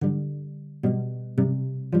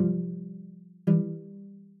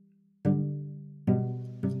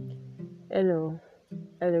Hello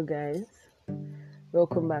guys.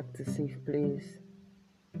 Welcome back to Safe Place.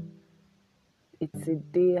 It's a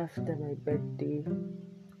day after my birthday,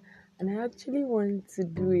 and I actually want to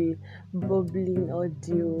do a bubbling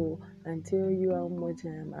audio and tell you how much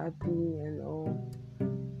I am happy and all.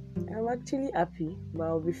 I'm actually happy, but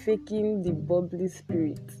I'll be faking the bubbly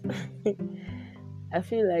spirit. I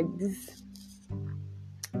feel like this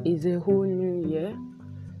is a whole new year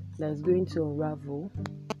that's going to unravel.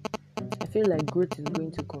 I feel like growth is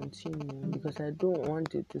going to continue because I don't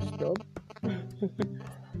want it to stop.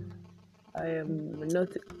 I am not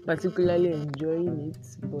particularly enjoying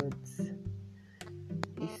it, but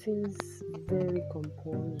it seems very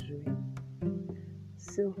compulsory.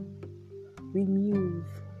 So we move.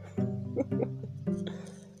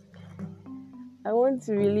 I want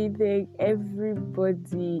to really thank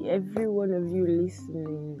everybody, every one of you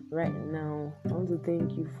listening right now. I want to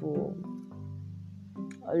thank you for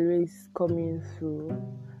always coming through.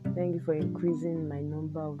 Thank you for increasing my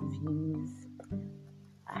number of views.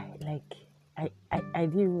 I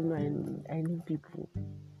didn't even know I knew people.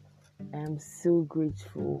 I am so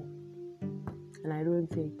grateful, and I don't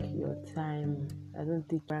take your time. I don't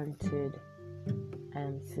take granted. I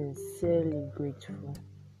am sincerely grateful.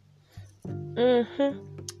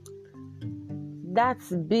 That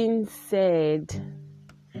being said,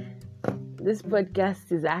 this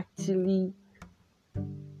podcast is actually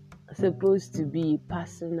supposed to be a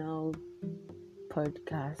personal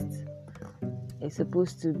podcast. It's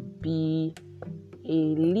supposed to be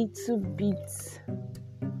a little bit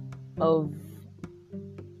of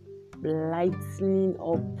lightening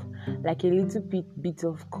up, like a little bit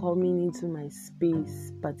of coming into my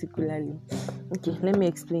space, particularly. Okay, let me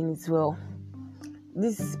explain it well.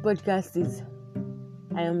 This podcast is,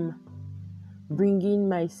 I am bringing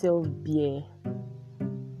myself beer.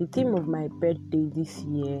 The theme of my birthday this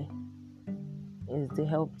year is the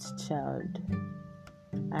helped child,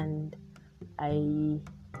 and I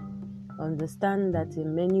understand that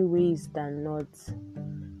in many ways than not,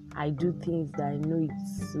 I do things that I know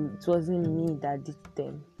it wasn't me that did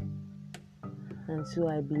them, and so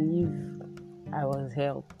I believe I was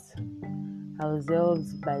helped. I was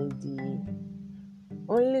helped by the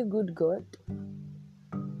only good God,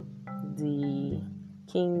 the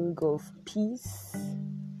King of Peace,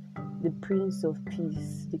 the Prince of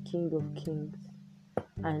Peace, the King of Kings,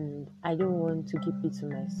 and I don't want to keep it to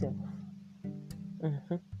myself.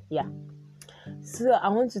 Yeah. So I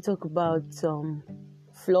want to talk about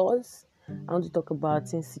flaws. I want to talk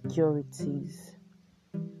about insecurities.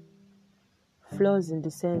 Flaws in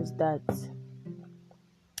the sense that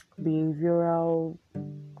behavioral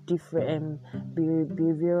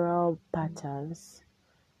patterns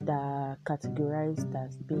that are categorized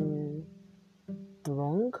as being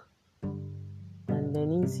wrong, and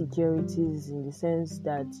then insecurities in the sense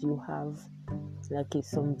that you have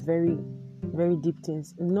some very very deep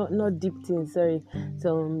things, not deep things, sorry,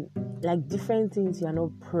 some like different things you're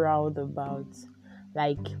not proud about,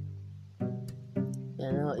 like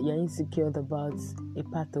you're insecure about a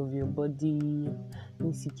part of your body,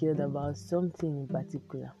 insecure about something in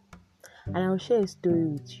particular. And I'll share a story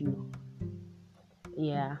with you.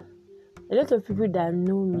 Yeah, a lot of people that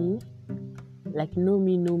know me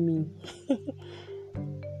know me.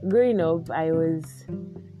 Growing up, I was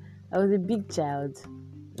a big child.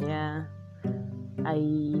 Yeah, I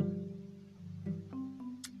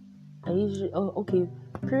usually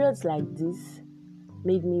periods like this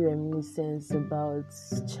made me reminiscence about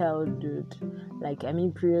childhood.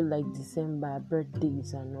 Period like December,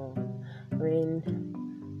 birthdays and all, when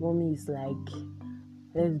mommy is like,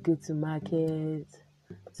 let's go to market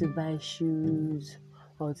to buy shoes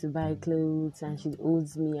or to buy clothes, and she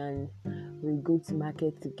holds me and we go to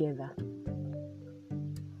market together.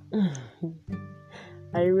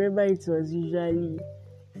 I remember it was usually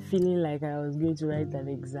feeling like I was going to write an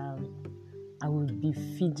exam. I would be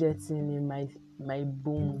fidgeting in my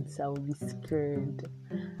bones. I would be scared.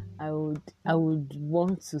 I would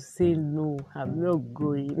want to say no, I'm not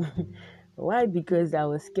going. Why? Because I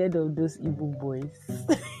was scared of those evil boys.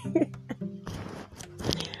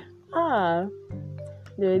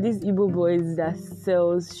 There were these Igbo boys that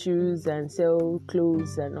sells shoes and sell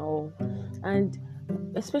clothes and all, and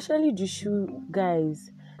especially the shoe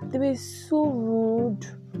guys. They were so rude.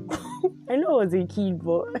 I know I was a kid,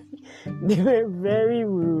 but they were very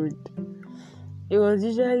rude. It was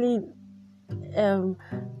usually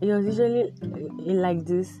like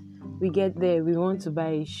this. We get there, we want to buy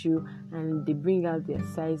a shoe, and they bring out their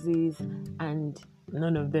sizes, and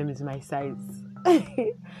none of them is my size.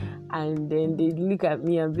 And then they look at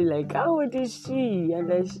me and be like, how old is she? And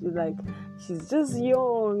then she's like, she's just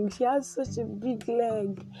young. She has such a big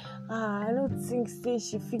leg. I don't think say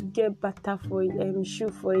she fit get better for shoe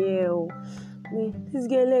for you. This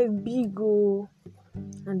girl leg big oh.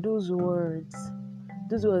 And those words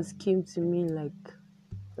came to me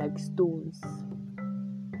like stones.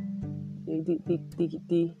 They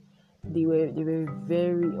were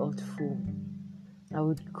very hurtful. I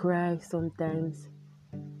would cry sometimes.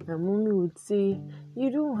 My mommy would say, you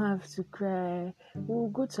don't have to cry. We'll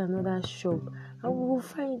go to another shop and we will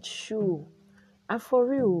find shoe. And for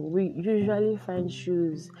real, we usually find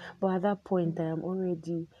shoes. But at that point, I'm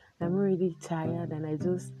already tired and I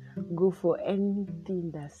just go for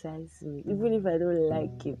anything that sizes me, even if I don't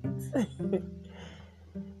like it.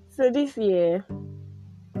 So this year,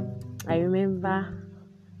 I remember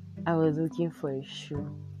I was looking for a shoe.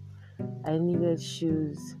 I needed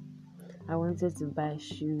shoes. I wanted to buy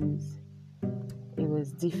shoes. It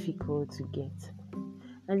was difficult to get.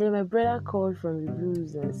 And then my brother called from the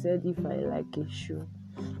blues and said if I like a shoe.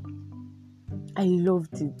 I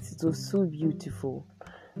loved it. It was so beautiful.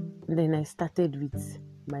 And then I started with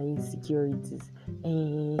my insecurities.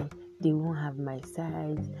 They won't have my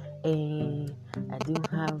size. I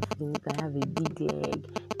have a big leg.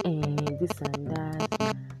 This and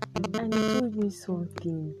that. And he told me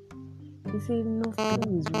something. He said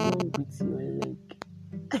nothing is wrong with your leg.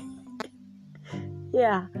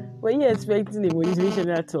 Yeah, were you expecting a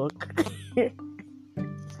motivational talk?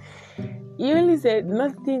 He only said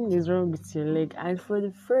nothing is wrong with your leg, and for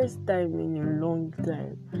the first time in a long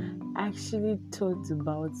time, I actually thought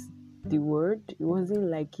about the word. It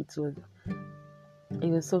wasn't like it was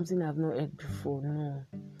something I've not heard before. No,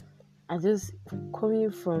 I just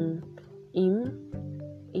coming from him,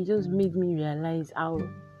 it just made me realize how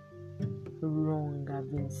wrong I've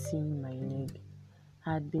been seeing my leg.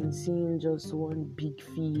 I'd been seeing just one big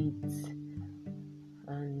feet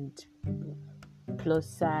and plus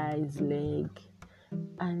size leg,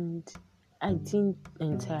 and I didn't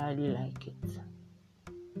entirely like it.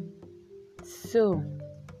 So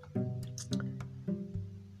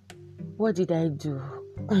what did I do?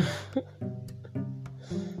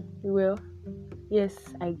 Well, yes,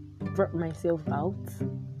 I brought myself out.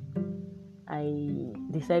 I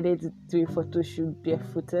decided to do a photo shoot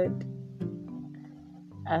barefooted.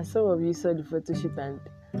 And some of you saw the photo shoot and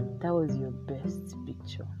that was your best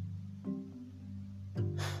picture.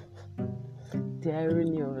 The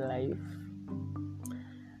irony of life.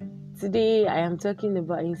 Today I am talking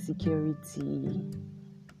about insecurity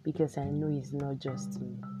because I know it's not just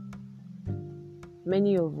me.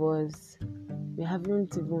 Many of us, we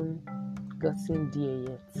haven't even gotten there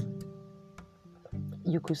yet.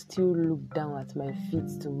 You could still look down at my feet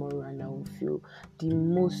tomorrow and I will feel the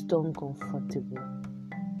most uncomfortable.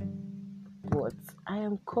 But I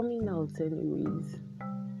am coming out anyways.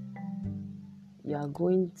 You are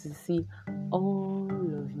going to see all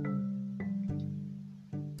of me.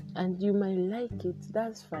 And you might like it,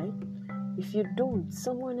 that's fine. If you don't,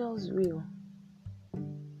 someone else will.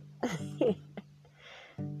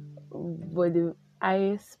 But the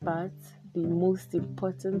highest part, the most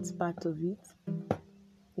important part of it,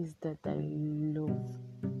 is that I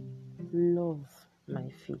love my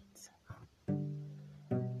feet.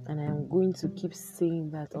 And I am going to keep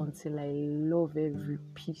saying that until I love every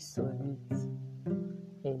piece of it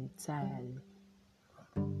entirely.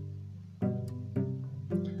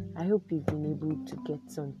 I hope you've been able to get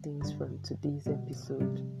some things from today's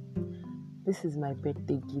episode. This is my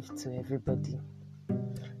birthday gift to everybody.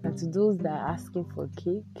 And to those that are asking for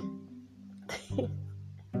cake,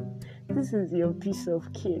 this is your piece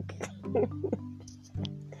of cake.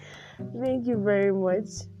 Thank you very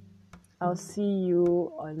much. I'll see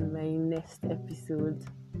you on my next episode.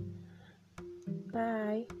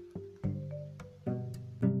 Bye.